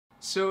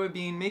So I've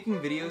been making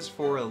videos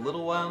for a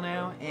little while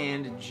now,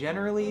 and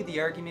generally the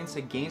arguments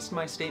against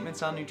my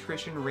statements on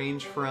nutrition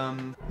range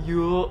from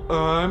 "your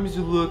arms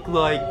look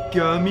like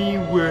gummy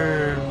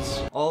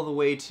worms" all the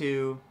way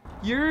to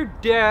 "your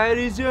dad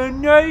is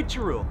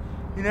unnatural,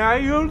 and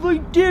I only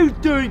do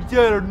things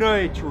that are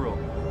natural,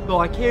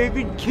 like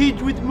having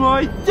kids with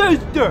my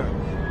sister.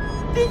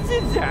 This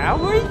is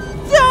our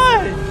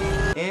son!"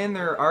 And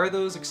there are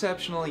those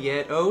exceptional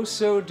yet oh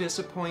so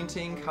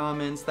disappointing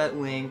comments that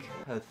link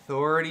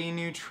Authority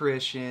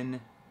Nutrition.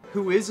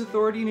 Who is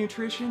Authority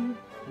Nutrition?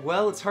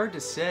 Well, it's hard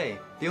to say.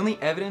 The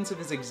only evidence of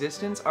his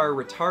existence are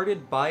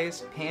retarded,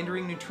 biased,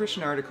 pandering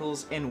nutrition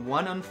articles and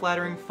one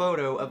unflattering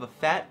photo of a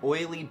fat,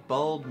 oily,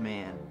 bald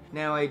man.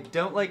 Now, I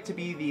don't like to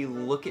be the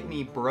look at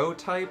me bro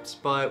types,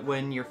 but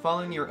when you're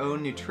following your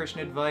own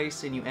nutrition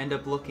advice and you end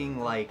up looking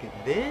like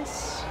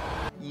this,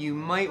 you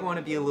might want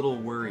to be a little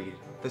worried.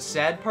 The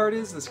sad part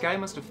is, this guy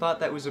must have thought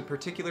that was a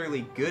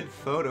particularly good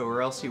photo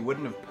or else he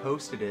wouldn't have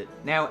posted it.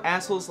 Now,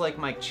 assholes like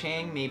Mike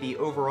Chang may be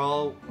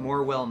overall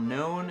more well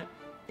known,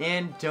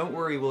 and don't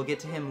worry, we'll get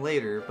to him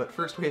later, but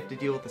first we have to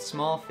deal with the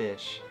small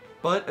fish.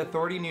 But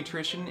Authority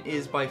Nutrition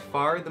is by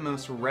far the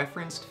most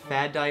referenced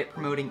fad diet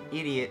promoting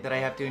idiot that I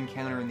have to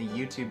encounter in the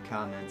YouTube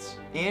comments.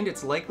 And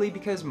it's likely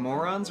because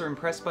morons are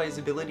impressed by his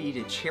ability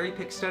to cherry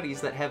pick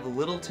studies that have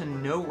little to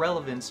no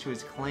relevance to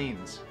his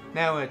claims.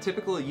 Now, a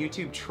typical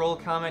YouTube troll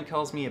comment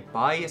calls me a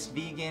biased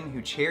vegan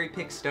who cherry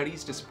picks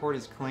studies to support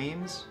his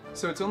claims.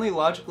 So it's only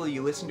logical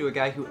you listen to a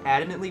guy who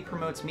adamantly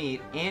promotes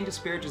meat and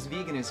disparages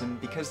veganism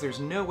because there's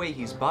no way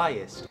he's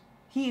biased.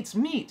 He eats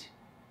meat.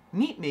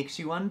 Meat makes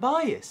you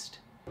unbiased.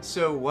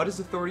 So what is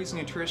Authority's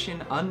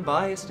Nutrition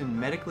unbiased and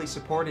medically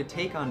supported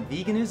take on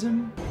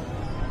veganism?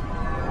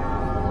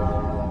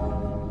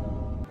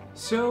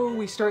 So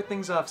we start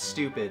things off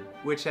stupid,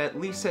 which at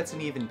least sets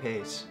an even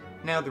pace.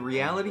 Now the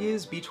reality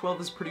is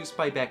B12 is produced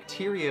by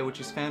bacteria which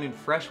is found in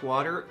fresh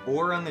water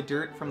or on the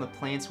dirt from the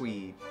plants we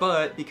eat.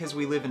 But because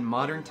we live in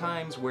modern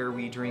times where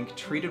we drink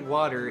treated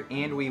water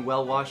and we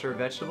well wash our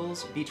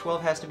vegetables,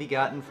 B12 has to be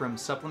gotten from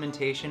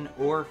supplementation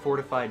or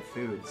fortified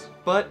foods.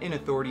 But in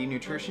Authority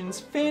Nutrition's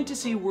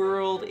fantasy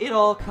world, it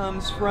all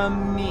comes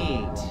from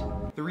meat.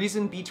 The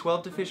reason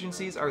B12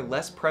 deficiencies are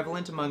less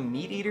prevalent among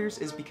meat eaters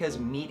is because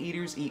meat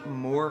eaters eat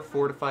more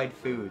fortified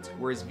foods,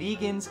 whereas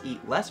vegans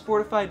eat less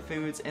fortified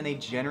foods and they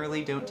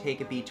generally don't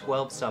take a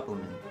B12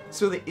 supplement.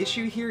 So the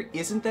issue here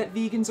isn't that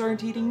vegans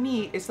aren't eating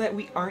meat, it's that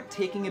we aren't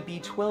taking a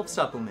B12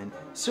 supplement.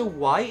 So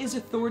why is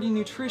Authority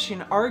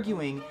Nutrition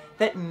arguing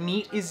that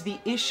meat is the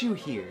issue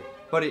here?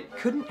 But it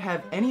couldn't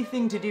have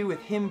anything to do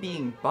with him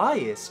being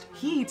biased.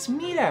 He eats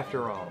meat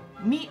after all.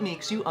 Meat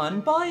makes you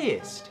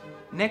unbiased.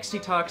 Next he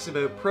talks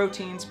about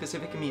protein,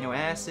 specific amino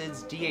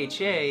acids,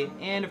 DHA,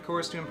 and of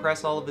course to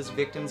impress all of his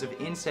victims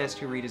of incest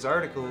who read his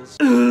articles,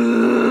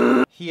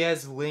 he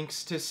has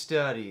links to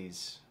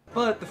studies.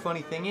 But the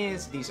funny thing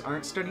is, these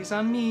aren't studies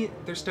on meat,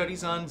 they're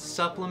studies on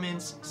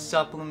supplements,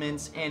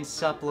 supplements, and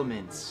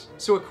supplements.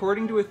 So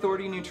according to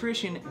Authority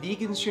Nutrition,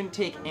 vegans shouldn't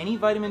take any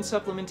vitamin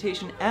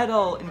supplementation at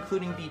all,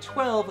 including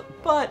B12,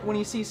 but when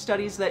you see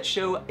studies that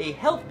show a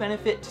health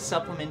benefit to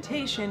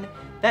supplementation,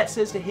 that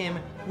says to him,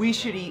 we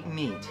should eat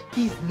meat.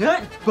 He's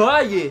not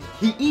biased,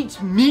 he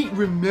eats meat,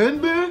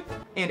 remember?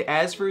 And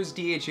as for his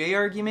DHA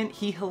argument,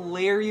 he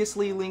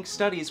hilariously links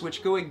studies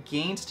which go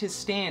against his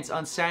stance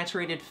on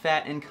saturated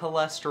fat and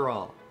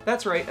cholesterol.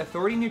 That's right,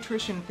 Authority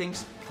Nutrition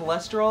thinks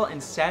cholesterol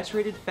and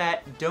saturated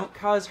fat don't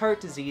cause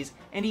heart disease,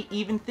 and he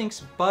even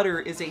thinks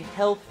butter is a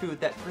health food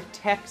that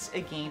protects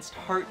against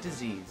heart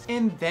disease.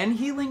 And then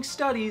he links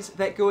studies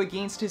that go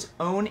against his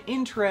own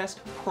interest,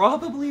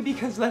 probably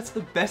because that's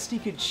the best he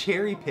could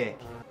cherry pick.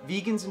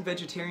 Vegans and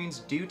vegetarians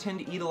do tend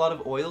to eat a lot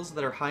of oils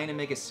that are high in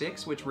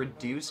omega-6, which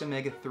reduce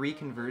omega-3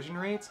 conversion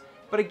rates,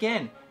 but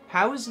again,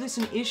 how is this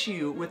an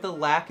issue with a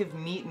lack of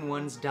meat in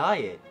one's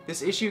diet?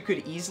 This issue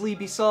could easily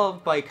be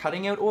solved by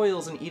cutting out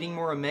oils and eating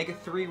more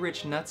omega-3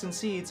 rich nuts and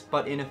seeds,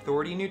 but in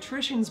Authority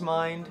Nutrition's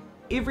mind,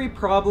 every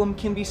problem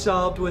can be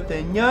solved with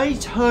a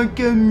nice hunk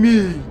of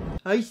meat.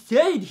 I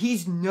said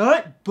he's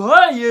not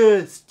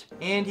biased!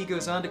 And he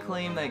goes on to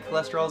claim that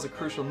cholesterol is a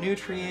crucial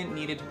nutrient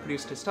needed to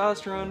produce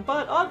testosterone,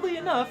 but oddly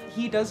enough,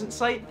 he doesn't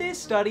cite this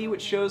study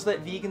which shows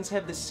that vegans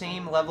have the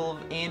same level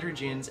of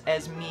androgens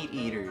as meat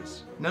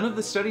eaters. None of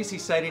the studies he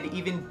cited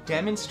even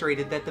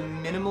demonstrated that the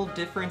minimal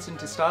difference in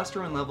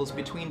testosterone levels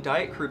between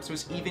diet groups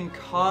was even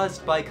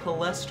caused by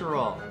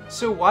cholesterol.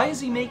 So why is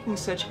he making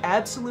such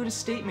absolute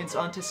statements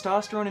on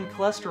testosterone and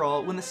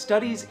cholesterol when the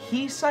studies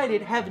he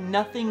cited have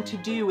nothing to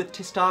do with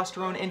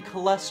testosterone and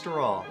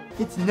cholesterol?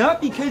 It's not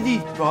because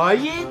he's biased.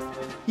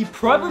 He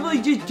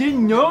probably just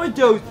didn't know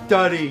those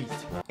studies.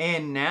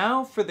 And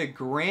now for the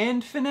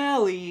grand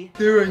finale.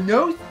 There are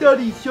no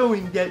studies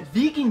showing that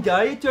vegan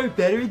diets are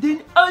better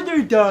than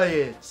other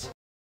diets.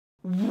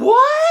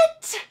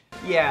 What?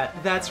 Yeah,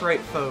 that's right,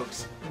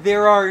 folks.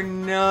 There are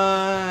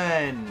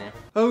none.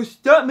 Oh,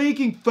 stop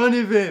making fun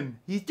of him.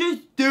 He's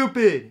just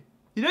stupid.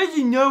 He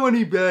doesn't know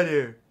any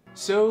better.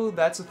 So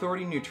that's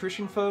Authority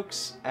Nutrition,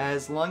 folks.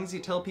 As long as you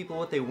tell people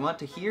what they want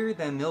to hear,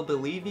 then they'll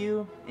believe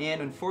you,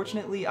 and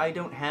unfortunately I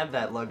don't have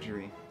that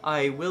luxury.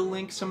 I will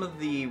link some of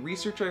the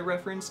research I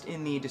referenced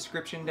in the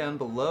description down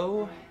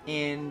below,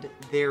 and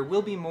there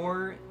will be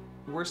more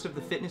Worst of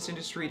the Fitness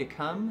Industry to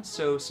come,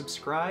 so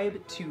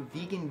subscribe to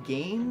Vegan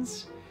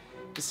Gains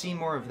to see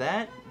more of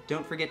that.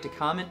 Don't forget to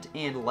comment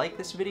and like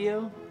this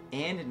video,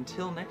 and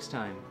until next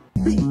time.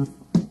 Beef,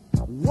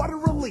 what a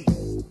relief.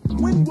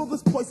 When will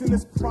this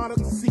poisonous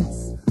product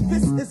cease?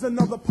 This is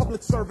another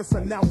public service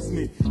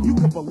announcement. You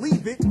can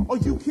believe it or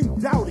you can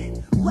doubt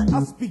it. Let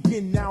us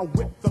begin now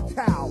with the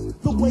cow.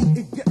 The way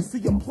it gets to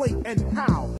your plate and how.